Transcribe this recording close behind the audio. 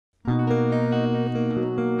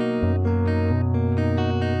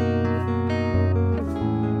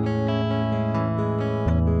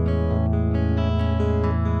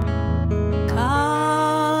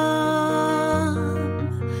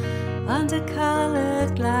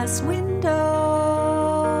rose-colored glass windows.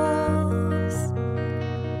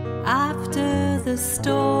 After the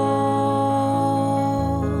storm,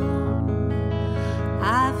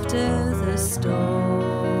 after the storm,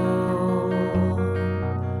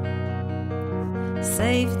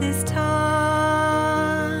 save this time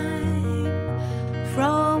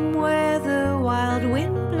from where the wild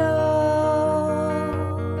wind blows.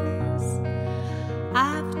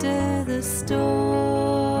 After the storm,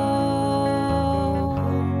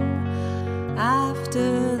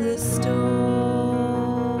 after the storm.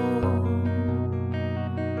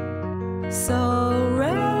 So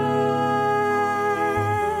rest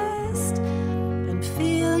and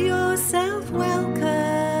feel yourself welcome.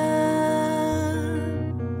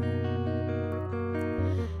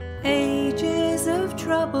 Ages of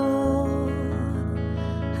trouble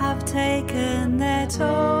have taken their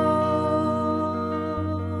toll.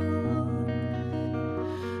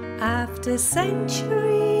 After centuries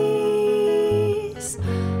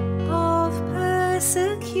of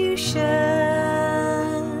persecution,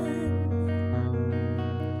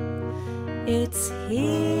 it's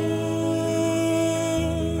here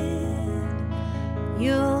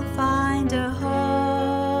you'll find a home.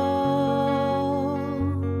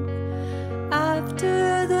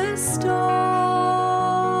 After the storm,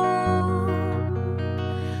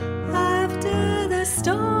 after the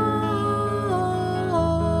storm,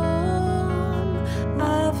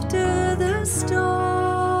 after the storm,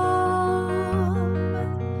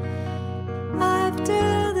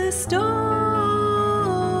 after the storm.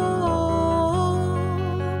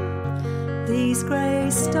 These grey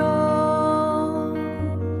stones,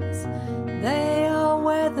 they are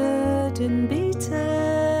weathered and beaten.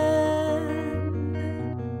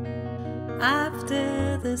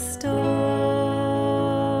 After the storm,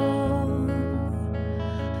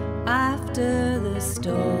 after the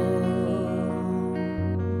storm,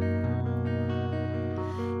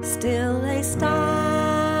 still they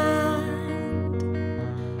stand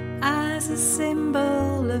as a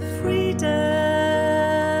symbol of freedom.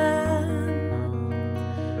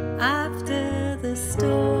 After the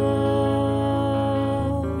storm,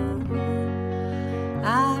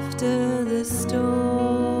 after the storm.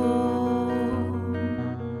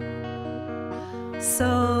 So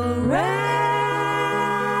rest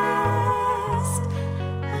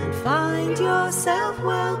and find yourself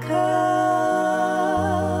welcome.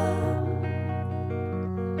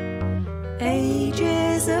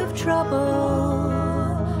 Ages of trouble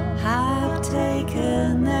have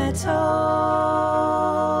taken their toll.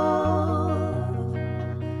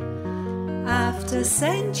 After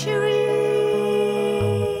centuries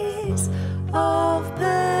of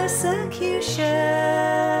persecution,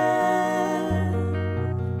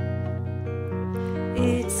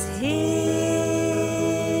 it's here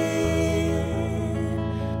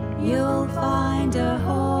you'll find a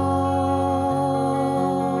home.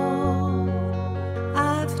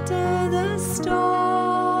 After the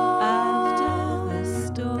storm, after the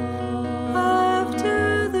storm,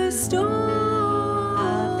 after the storm,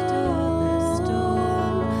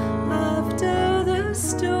 after the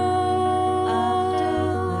storm,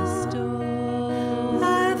 after the storm,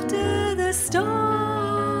 after the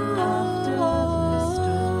storm, after the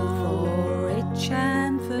storm. For rich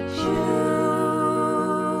and for pure,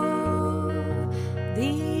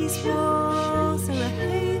 these walls are a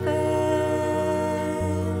haven.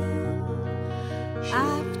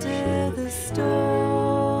 After the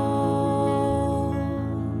storm,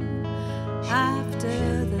 after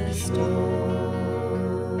the storm.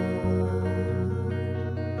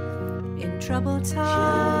 In troubled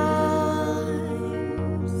times,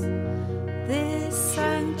 this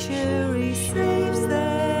sanctuary saves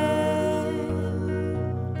them.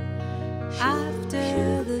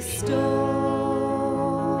 After the storm,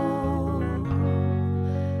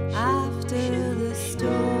 after the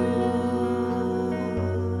storm.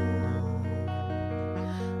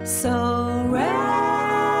 So rest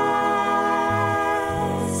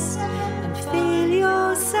and feel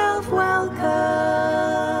yourself welcome.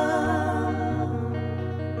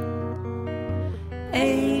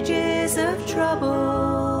 Ages of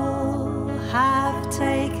trouble have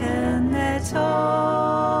taken their toll.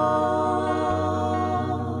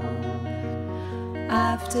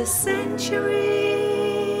 After centuries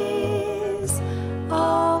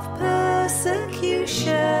of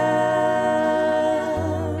persecution,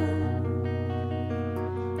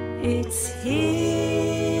 it's here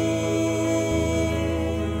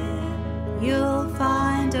you'll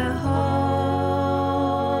find a home.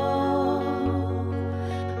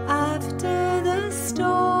 After the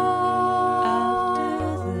storm,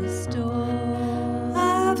 after the storm,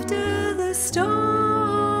 after the storm.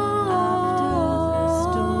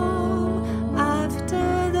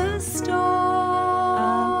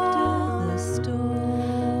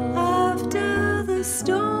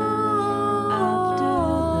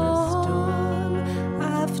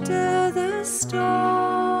 storm.